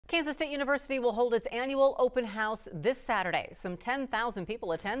Kansas State University will hold its annual open house this Saturday. Some 10,000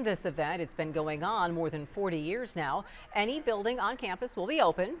 people attend this event. It's been going on more than 40 years now. Any building on campus will be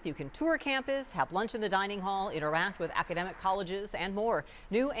open. You can tour campus, have lunch in the dining hall, interact with academic colleges, and more.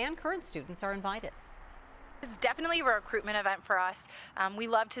 New and current students are invited. It's definitely a recruitment event for us. We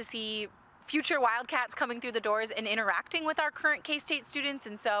love to see future Wildcats coming through the doors and interacting with our current K-State students,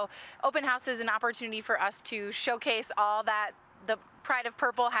 and so open house is an opportunity for us to showcase all that the Pride of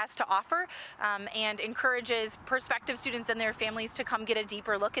Purple has to offer, and encourages prospective students and their families to come get a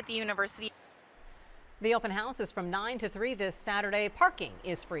deeper look at the university. The open house is from 9 to 3 this Saturday. Parking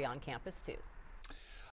is free on campus too.